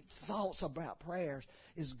great thoughts about prayers,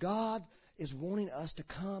 is God is wanting us to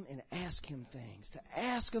come and ask him things, to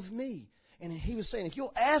ask of me. And he was saying, if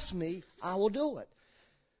you'll ask me, I will do it.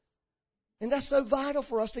 And that's so vital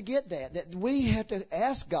for us to get that we have to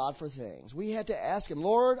ask God for things. We have to ask him,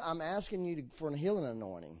 Lord, I'm asking you for a healing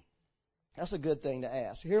anointing. That's a good thing to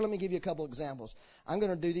ask. Here, let me give you a couple examples. I'm going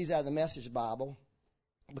to do these out of the Message Bible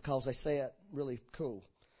because they say it really cool.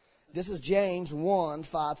 This is James 1,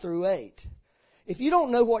 5 through 8. If you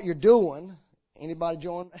don't know what you're doing, anybody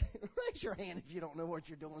join? Raise your hand if you don't know what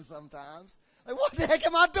you're doing sometimes. Like, what the heck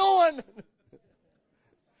am I doing?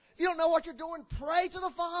 If you don't know what you're doing, pray to the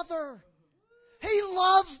Father. He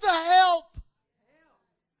loves to help.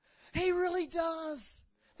 He really does.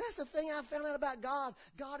 That's the thing I found out about God.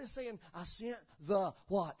 God is saying, I sent the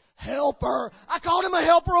what? Helper. I called him a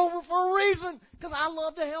helper over for a reason, because I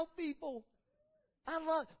love to help people.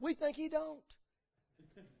 We think he don't.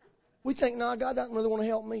 We think, no, God doesn't really want to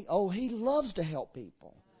help me. Oh, he loves to help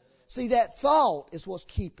people. See, that thought is what's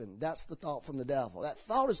keeping. That's the thought from the devil. That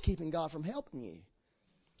thought is keeping God from helping you.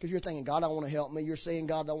 Because you're thinking, God don't want to help me. You're saying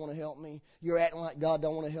God don't want to help me. You're acting like God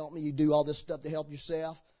don't want to help me. You do all this stuff to help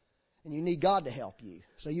yourself. And you need God to help you.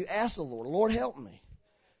 So you ask the Lord, Lord, help me.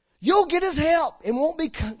 You'll get his help. It won't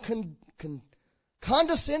be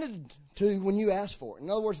condescended to when you ask for it. In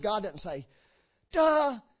other words, God doesn't say,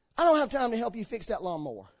 duh, I don't have time to help you fix that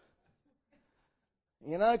lawnmower.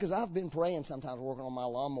 Because I've been praying sometimes working on my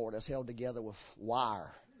lawnmower that's held together with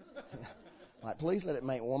wire. Like, please let it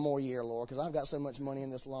make one more year, Lord, because I've got so much money in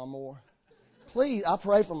this lawnmower. Please, I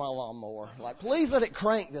pray for my lawnmower. Like, please let it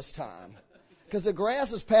crank this time. Because the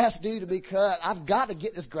grass is past due to be cut. I've got to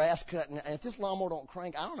get this grass cut. And if this lawnmower don't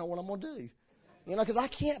crank, I don't know what I'm going to do. Because I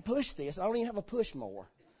can't push this. I don't even have a push mower.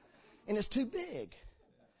 And it's too big.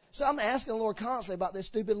 So I'm asking the Lord constantly about this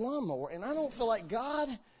stupid lawnmower. And I don't feel like God...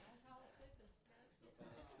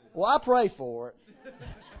 Well, I pray for it.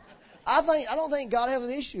 I don't think God has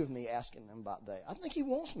an issue with me asking him about that. I think he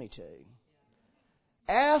wants me to.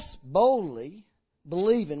 Ask boldly,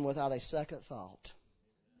 believing without a second thought.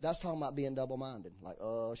 That's talking about being double-minded. Like,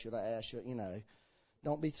 should I ask?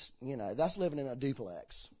 Don't be, that's living in a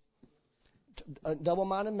duplex. A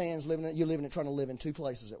double-minded man's trying to live in two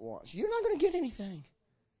places at once. You're not going to get anything.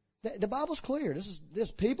 The Bible's clear.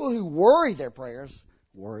 This people who worry their prayers.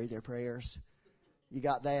 You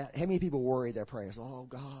got that? How many people worry their prayers? Oh,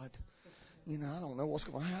 God, I don't know what's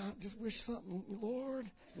going to happen. Just wish something, Lord.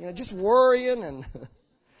 Just worrying. And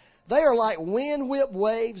they are like wind-whipped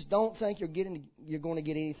waves. Don't think you're going to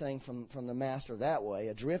get anything from the Master that way.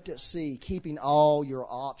 Adrift at sea, keeping all your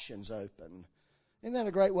options open. Isn't that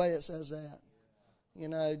a great way it says that?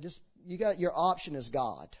 You got your option is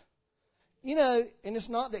God. And it's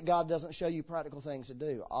not that God doesn't show you practical things to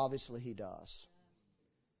do. Obviously, he does.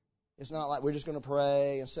 It's not like we're just going to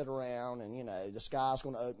pray and sit around and, the sky's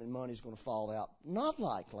going to open and money's going to fall out. Not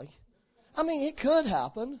likely. I mean, it could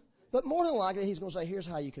happen, but more than likely he's going to say, here's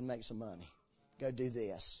how you can make some money. Go do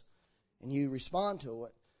this. And you respond to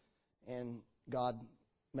it, and God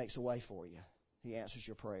makes a way for you. He answers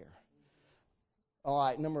your prayer. All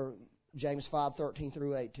right, James 5:13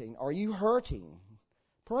 through 18. Are you hurting?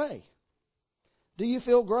 Pray. Do you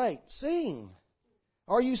feel great? Sing.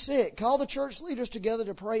 Are you sick? Call the church leaders together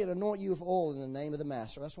to pray and anoint you with oil in the name of the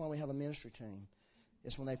Master. That's why we have a ministry team.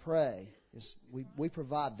 It's when they pray. We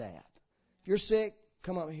provide that. If you're sick,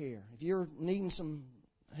 come up here. If you're needing some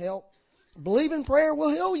help, believe in prayer will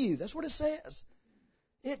heal you. That's what it says.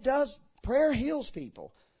 It does. Prayer heals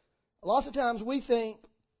people. Lots of times we think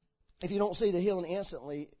if you don't see the healing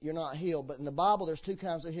instantly, you're not healed. But in the Bible, there's two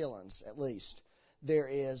kinds of healings, at least. There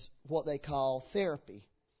is what they call therapy.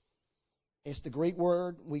 It's the Greek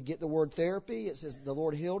word. We get the word therapy. It says the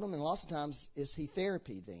Lord healed them, and lots of times He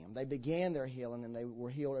therapied them. They began their healing, and they were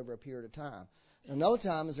healed over a period of time. Another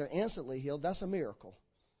time is they're instantly healed. That's a miracle.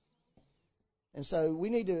 And so we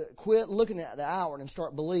need to quit looking at the outward and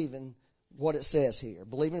start believing what it says here.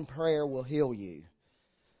 Believing prayer will heal you.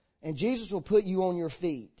 And Jesus will put you on your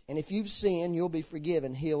feet. And if you've sinned, you'll be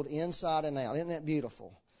forgiven, healed inside and out. Isn't that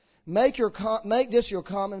beautiful? Make this your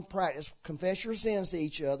common practice. Confess your sins to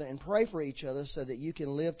each other and pray for each other so that you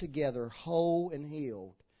can live together whole and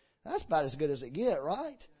healed. That's about as good as it gets,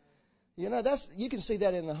 right? You know, you can see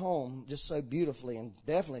that in the home just so beautifully. And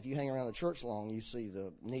definitely if you hang around the church long, you see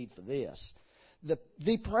the need for this.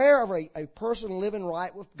 The prayer of a person living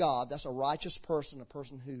right with God, that's a righteous person, a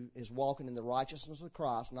person who is walking in the righteousness of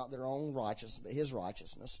Christ, not their own righteousness, but His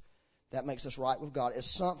righteousness. That makes us right with God. It's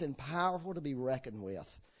something powerful to be reckoned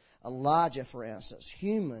with. Elijah, for instance,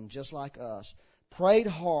 human just like us, prayed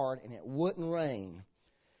hard and it wouldn't rain.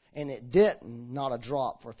 And it didn't, not a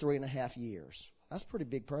drop, for 3.5 years. That's a pretty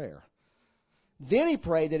big prayer. Then he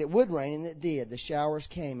prayed that it would rain, and it did. The showers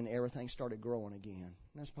came and everything started growing again.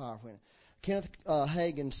 That's powerful. Kenneth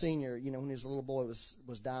Hagin Sr., when his little boy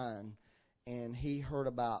was dying, and he heard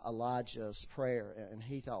about Elijah's prayer, and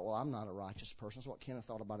he thought, well, I'm not a righteous person. That's what Kenneth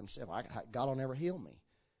thought about himself. God will never heal me.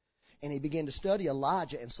 And he began to study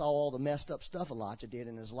Elijah and saw all the messed up stuff Elijah did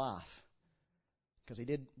in his life. Because he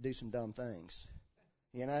did do some dumb things.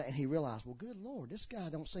 And he realized, well, good Lord, this guy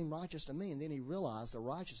don't seem righteous to me. And then he realized the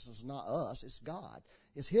righteousness is not us, it's God.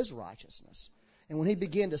 It's His righteousness. And when he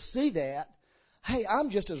began to see that, hey, I'm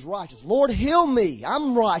just as righteous. Lord, heal me.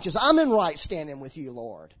 I'm righteous. I'm in right standing with you,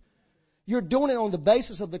 Lord. You're doing it on the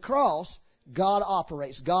basis of the cross. God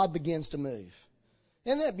operates. God begins to move.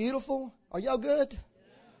 Isn't that beautiful? Are y'all good?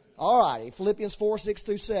 All righty. Philippians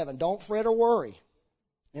 4:6-7. Don't fret or worry.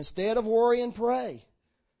 Instead of worry and pray.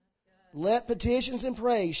 Let petitions and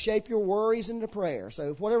praise shape your worries into prayer.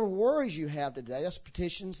 So whatever worries you have today, that's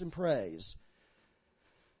petitions and praise.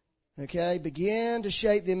 Okay, begin to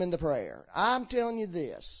shape them into prayer. I'm telling you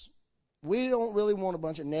this. We don't really want a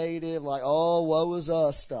bunch of negative, like, oh, woe is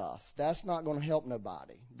us stuff. That's not going to help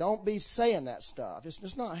nobody. Don't be saying that stuff. It's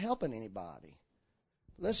just not helping anybody.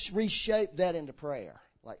 Let's reshape that into prayer.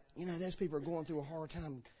 Like, those people are going through a hard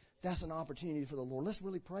time. That's an opportunity for the Lord. Let's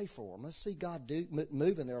really pray for them. Let's see God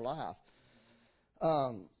move in their life.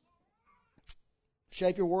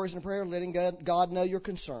 Shape your worries in prayer, letting God know your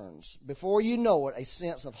concerns. Before you know it, a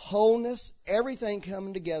sense of wholeness, everything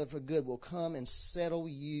coming together for good will come and settle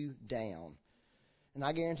you down. And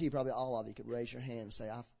I guarantee you probably all of you could raise your hand and say,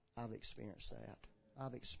 I've experienced that.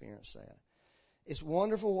 I've experienced that. It's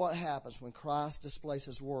wonderful what happens when Christ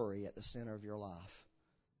displaces worry at the center of your life.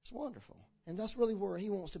 It's wonderful. And that's really where He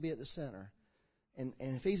wants to be, at the center. And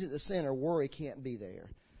if He's at the center, worry can't be there.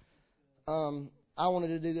 I wanted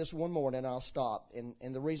to do this one more, and then I'll stop.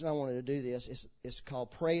 And the reason I wanted to do this is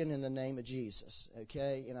called praying in the name of Jesus.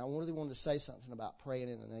 Okay? And I really wanted to say something about praying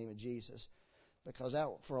in the name of Jesus, because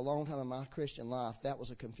for a long time in my Christian life, that was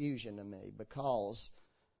a confusion to me, because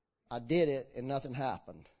I did it and nothing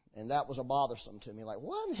happened. And that was a bothersome to me. Like,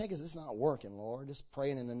 why in the heck is this not working, Lord? Just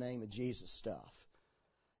praying in the name of Jesus stuff.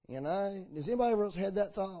 Has anybody else had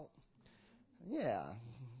that thought? Yeah.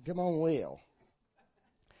 Come on, Will.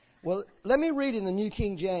 Well, let me read in the New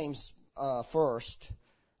King James first.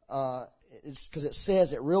 It's because it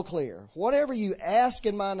says it real clear. Whatever you ask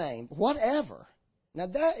in my name, whatever. Now,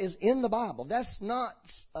 that is in the Bible. That's not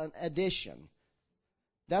an addition.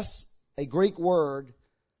 That's a Greek word.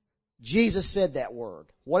 Jesus said that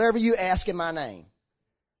word. Whatever you ask in my name,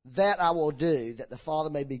 that I will do, that the Father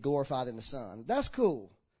may be glorified in the Son. That's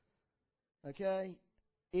cool. Okay?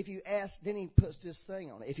 If you ask, then he puts this thing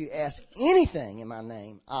on it. If you ask anything in my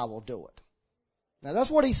name, I will do it. Now, that's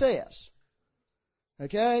what he says.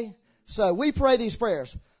 Okay? So we pray these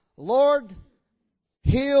prayers. Lord,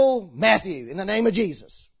 heal Matthew in the name of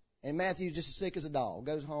Jesus. And Matthew's just as sick as a dog.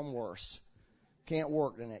 Goes home worse. Can't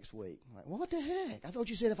work the next week. I'm like, well, what the heck? I thought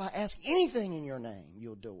you said if I ask anything in your name,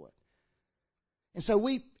 you'll do it. And so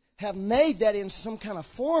we have made that into some kind of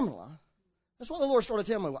formula. That's what the Lord started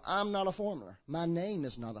telling me. Well, I'm not a formula. My name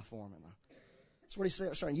is not a formula. That's what he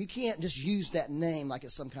said. You can't just use that name like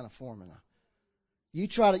it's some kind of formula. You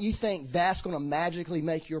think that's going to magically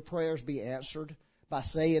make your prayers be answered by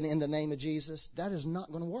saying in the name of Jesus? That is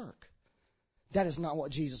not going to work. That is not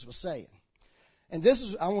what Jesus was saying. And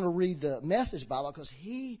I want to read the Message Bible, because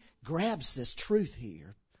he grabs this truth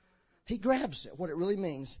here. He grabs it, what it really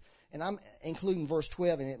means. And I'm including verse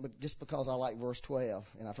 12 in it, but just because I like verse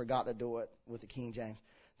 12, and I forgot to do it with the King James.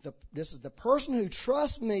 This is the person who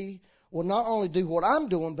trusts me will not only do what I'm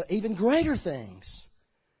doing, but even greater things.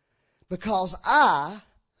 Because I,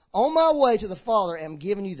 on my way to the Father, am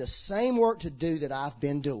giving you the same work to do that I've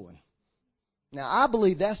been doing. Now, I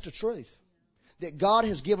believe that's the truth. That God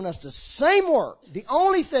has given us the same work. The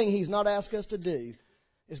only thing He's not asked us to do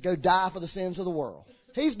is go die for the sins of the world.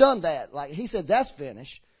 He's done that. Like He said, that's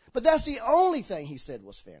finished. But that's the only thing He said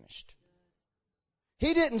was finished.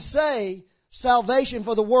 He didn't say salvation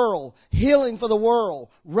for the world, healing for the world,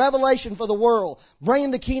 revelation for the world,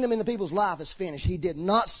 bringing the kingdom into people's life is finished. He did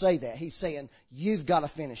not say that. He's saying, you've got to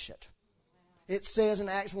finish it. It says in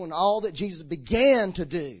Acts 1, all that Jesus began to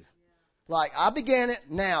do. Like, I began it,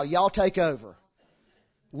 now y'all take over.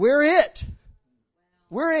 We're it.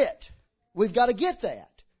 We're it. We've got to get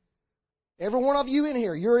that. Every one of you in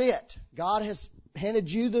here, you're it. God has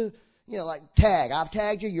handed you the, like tag. I've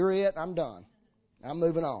tagged you, you're it, I'm done. I'm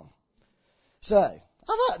moving on. So,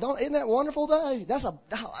 I thought, isn't that wonderful though?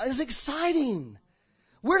 It's exciting.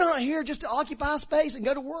 We're not here just to occupy space and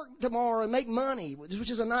go to work tomorrow and make money, which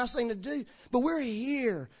is a nice thing to do. But we're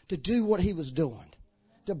here to do what He was doing,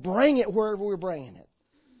 to bring it wherever we're bringing it.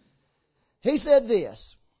 He said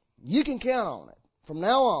this, you can count on it. From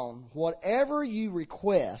now on, whatever you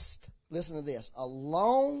request, listen to this,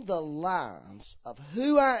 along the lines of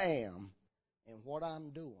who I am and what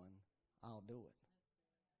I'm doing, I'll do it.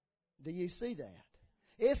 Do you see that?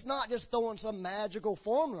 It's not just throwing some magical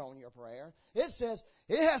formula on your prayer. It says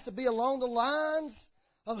it has to be along the lines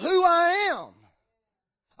of who I am.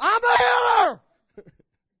 I'm a healer!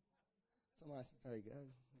 Somebody said, there you go.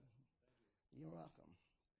 You're welcome.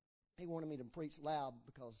 He wanted me to preach loud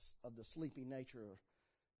because of the sleepy nature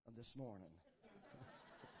of this morning.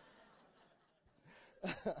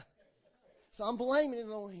 So I'm blaming it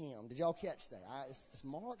on him. Did y'all catch that? It's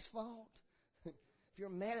Mark's fault. If you're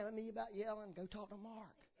mad at me about yelling, go talk to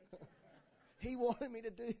Mark. He wanted me to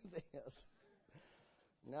do this.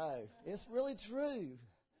 No, it's really true.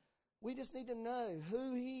 We just need to know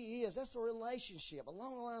who He is. That's a relationship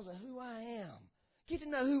along the lines of who I am. Get to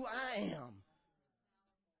know who I am.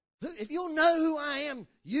 If you'll know who I am,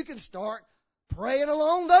 you can start praying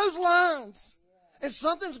along those lines. And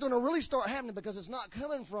something's going to really start happening because it's not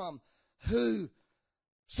coming from who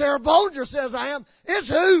Sarah Bollinger says I am. It's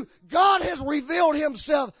who God has revealed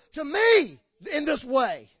Himself to me in this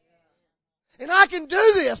way. And I can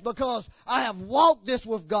do this because I have walked this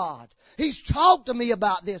with God. He's talked to me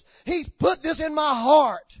about this. He's put this in my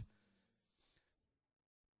heart.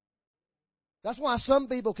 That's why some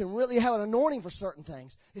people can really have an anointing for certain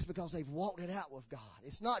things. It's because they've walked it out with God.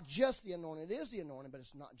 It's not just the anointing. It is the anointing, but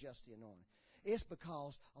it's not just the anointing. It's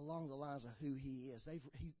because along the lines of who He is,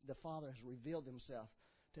 the Father has revealed Himself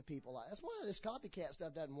to people. That's why this copycat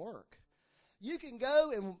stuff doesn't work. You can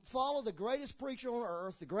go and follow the greatest preacher on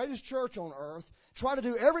earth, the greatest church on earth, try to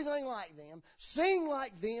do everything like them, sing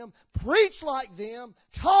like them, preach like them,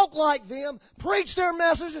 talk like them, preach their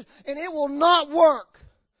messages, and it will not work.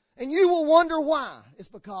 And you will wonder why. It's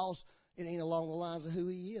because it ain't along the lines of who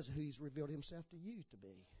He is, who He's revealed Himself to you to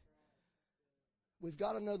be. We've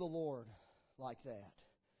got to know the Lord like that.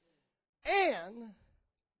 And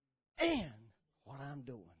what I'm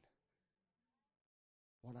doing.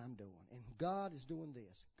 What I'm doing. And God is doing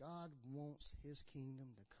this. God wants His kingdom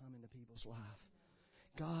to come into people's life.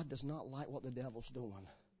 God does not like what the devil's doing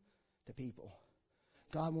to people.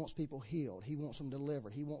 God wants people healed. He wants them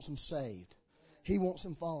delivered. He wants them saved. He wants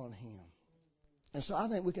them following Him. And so I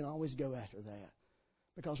think we can always go after that.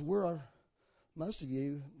 Because most of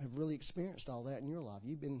you have really experienced all that in your life.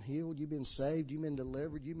 You've been healed. You've been saved. You've been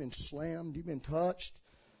delivered. You've been slammed. You've been touched.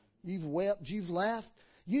 You've wept. You've laughed.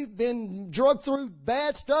 You've been drugged through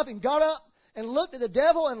bad stuff and got up and looked at the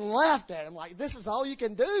devil and laughed at him like, this is all you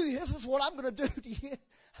can do? This is what I'm going to do to you?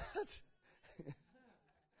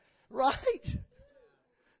 Right?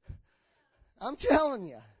 I'm telling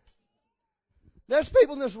you. There's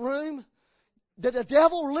people in this room that the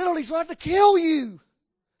devil literally tried to kill you.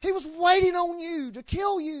 He was waiting on you to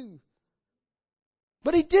kill you.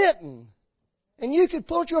 But he didn't. And you could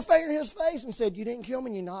put your finger in his face and said, you didn't kill me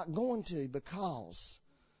and you're not going to because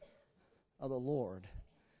of the Lord.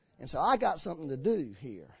 And so I got something to do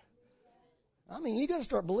here. I mean, you got to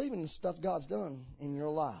start believing the stuff God's done in your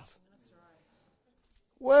life.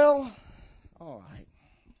 Well, all right.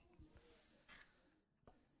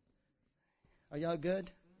 Are y'all good?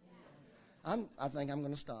 I think I'm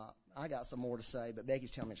going to stop. I got some more to say, but Becky's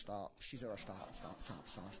telling me to stop. She said,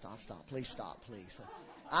 stop. Please stop, please.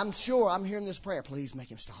 I'm sure I'm hearing this prayer. Please make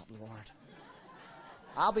him stop, Lord.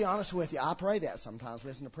 I'll be honest with you. I pray that sometimes.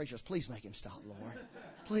 Listen to preachers. Please make him stop, Lord.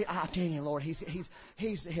 Please, I'm telling you, Lord, he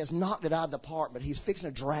has knocked it out of the park, but he's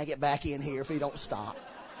fixing to drag it back in here if he don't stop.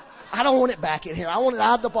 I don't want it back in here. I want it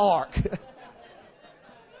out of the park.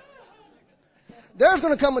 There's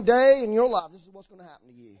going to come a day in your life. This is what's going to happen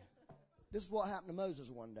to you. This is what happened to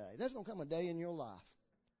Moses one day. There's going to come a day in your life.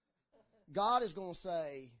 God is going to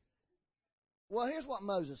say, well, here's what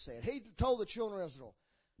Moses said. He told the children of Israel,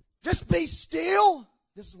 just be still.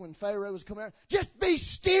 This is when Pharaoh was coming out. Just be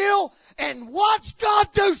still and watch God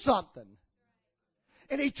do something.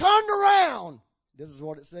 And he turned around. This is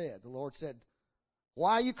what it said. The Lord said,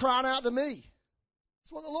 why are you crying out to me?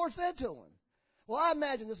 That's what the Lord said to him. Well, I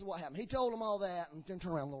imagine this is what happened. He told them all that and then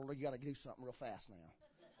turned around, Lord, you got to do something real fast now.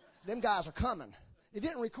 Them guys are coming. He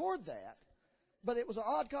didn't record that, but it was an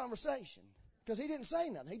odd conversation because he didn't say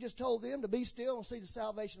nothing. He just told them to be still and see the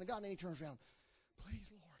salvation of God. And then he turns around, please,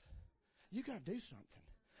 Lord, you got to do something.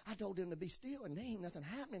 I told them to be still, and there ain't nothing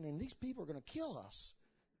happening, and these people are going to kill us.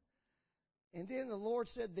 And then the Lord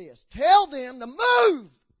said this, tell them to move.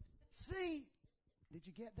 See, did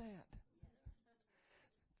you get that?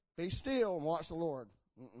 Be still and watch the Lord.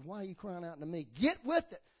 Why are you crying out to me? Get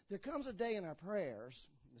with it. There comes a day in our prayers,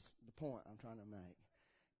 this is the point I'm trying to make,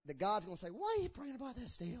 that God's going to say, why are you praying about that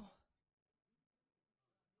still?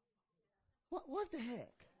 What the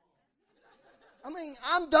heck? I mean,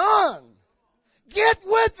 I'm done. Get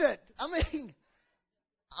with it. I mean,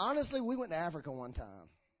 honestly, we went to Africa one time.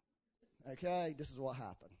 Okay, this is what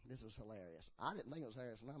happened. This was hilarious. I didn't think it was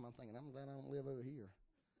hilarious. Now I'm thinking, I'm glad I don't live over here.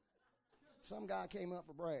 Some guy came up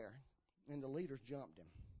for prayer, and the leaders jumped him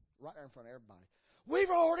right there in front of everybody. We've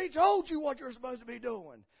already told you what you're supposed to be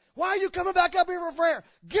doing. Why are you coming back up here for prayer?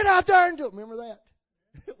 Get out there and do it. Remember that?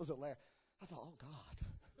 It was hilarious. I thought, oh, God.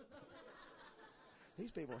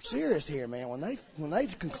 These people are serious here, man. When they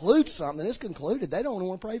conclude something, it's concluded. They don't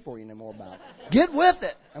want to pray for you anymore about it. Get with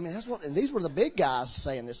it. I mean, that's what. And these were the big guys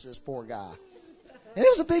saying this to this poor guy, and it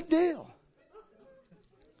was a big deal.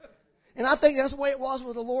 And I think that's the way it was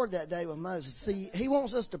with the Lord that day with Moses. See, he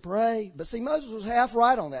wants us to pray, but see, Moses was half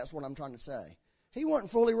right on that. That's what I'm trying to say. He wasn't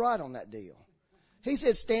fully right on that deal. He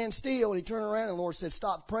said, stand still, and he turned around, and the Lord said,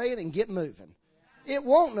 stop praying and get moving. It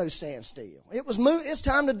won't no stand still. It's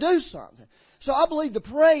time to do something. So I believe the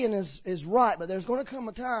praying is right, but there's going to come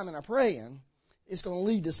a time in our praying it's going to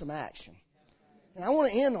lead to some action. And I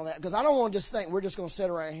want to end on that because I don't want to just think we're just going to sit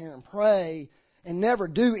around here and pray and never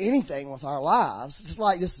do anything with our lives. It's just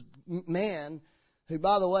like this man who,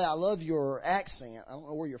 by the way, I love your accent. I don't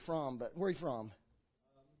know where you're from, but where are you from?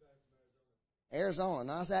 Arizona.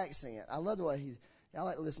 Nice accent. I love the way I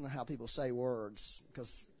like to listen to how people say words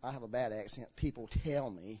because I have a bad accent. People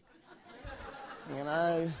tell me,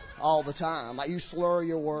 all the time. Like you slur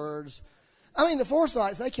your words. I mean, the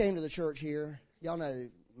Forsyths, they came to the church here. Y'all know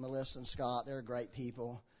Melissa and Scott. They're great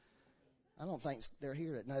people. I don't think they're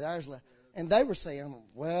here. And they were saying,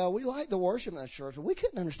 well, we like the worship in the church, but we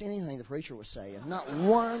couldn't understand anything the preacher was saying. Not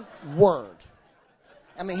one word.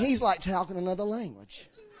 I mean, he's like talking another language.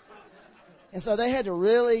 And so they had to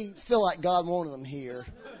really feel like God wanted them here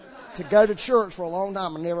to go to church for a long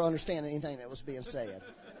time and never understand anything that was being said.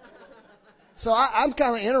 So I'm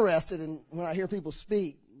kind of interested in when I hear people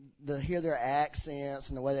speak, to hear their accents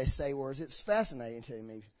and the way they say words. It's fascinating to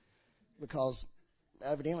me because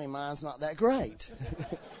evidently mine's not that great.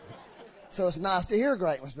 So it's nice to hear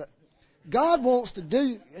great ones. But God wants to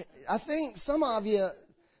do, I think some of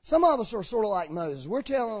us are sort of like Moses. We're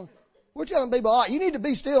telling people, all right, you need to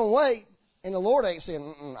be still and wait. And the Lord ain't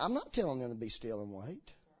saying, I'm not telling them to be still and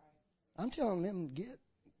wait. I'm telling them to get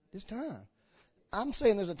this time. I'm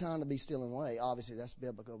saying there's a time to be still and wait. Obviously, that's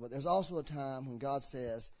biblical. But there's also a time when God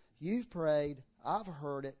says, you've prayed, I've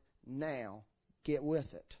heard it, now get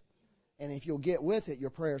with it. And if you'll get with it, your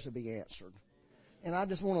prayers will be answered. And I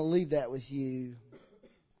just want to leave that with you.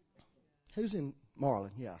 Who's in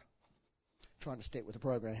Marlin? Yeah. Trying to stick with the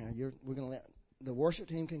program here. We're going to let the worship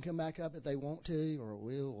team can come back up if they want to or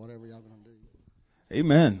will, whatever y'all going to do.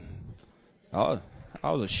 Amen. That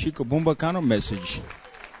was a shikaboomba kind of message.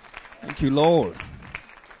 Thank you, Lord.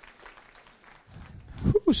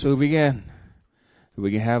 Whew, so we can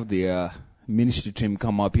have the ministry team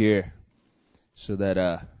come up here so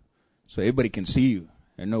that so everybody can see you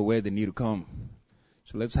and know where they need to come.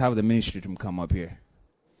 So let's have the ministry team come up here.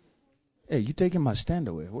 Hey, you taking my stand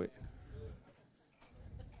away? Wait.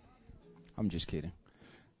 I'm just kidding.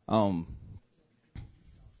 So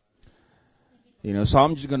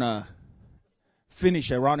I'm just gonna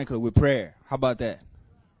finish ironically with prayer. How about that?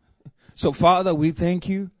 So, Father, we thank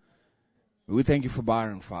you. We thank you for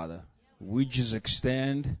Byron, Father. We just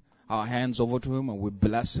extend our hands over to him, and we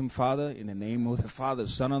bless him, Father, in the name of the Father,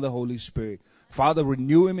 Son, and the Holy Spirit. Father,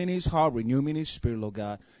 renew him in his heart, renew him in his spirit, Lord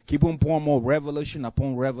God. Keep him pouring more revelation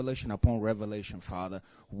upon revelation upon revelation, Father.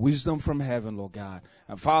 Wisdom from heaven, Lord God.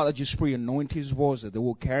 And Father, just pray, anoint his words that they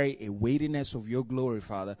will carry a weightiness of your glory,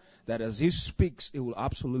 Father, that as he speaks, it will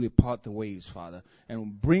absolutely part the waves, Father, and will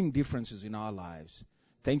bring differences in our lives.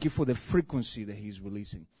 Thank you for the frequency that he's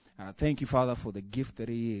releasing. And I thank you, Father, for the gift that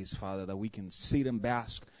he is, Father, that we can sit and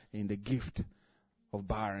bask in the gift of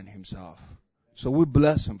Byron himself. So we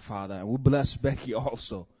bless him, Father, and we bless Becky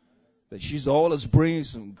also, that she's always bringing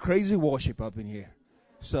some crazy worship up in here.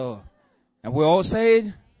 So, and we all say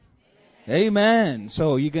it, amen.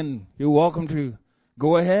 So you're welcome to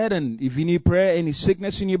go ahead, and if you need prayer, any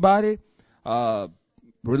sickness in your body,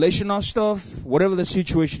 relational stuff, whatever the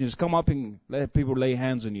situation is, come up and let people lay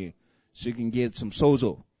hands on you so you can get some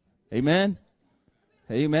sozo. Amen.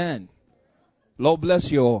 Amen. Lord bless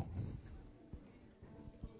you all.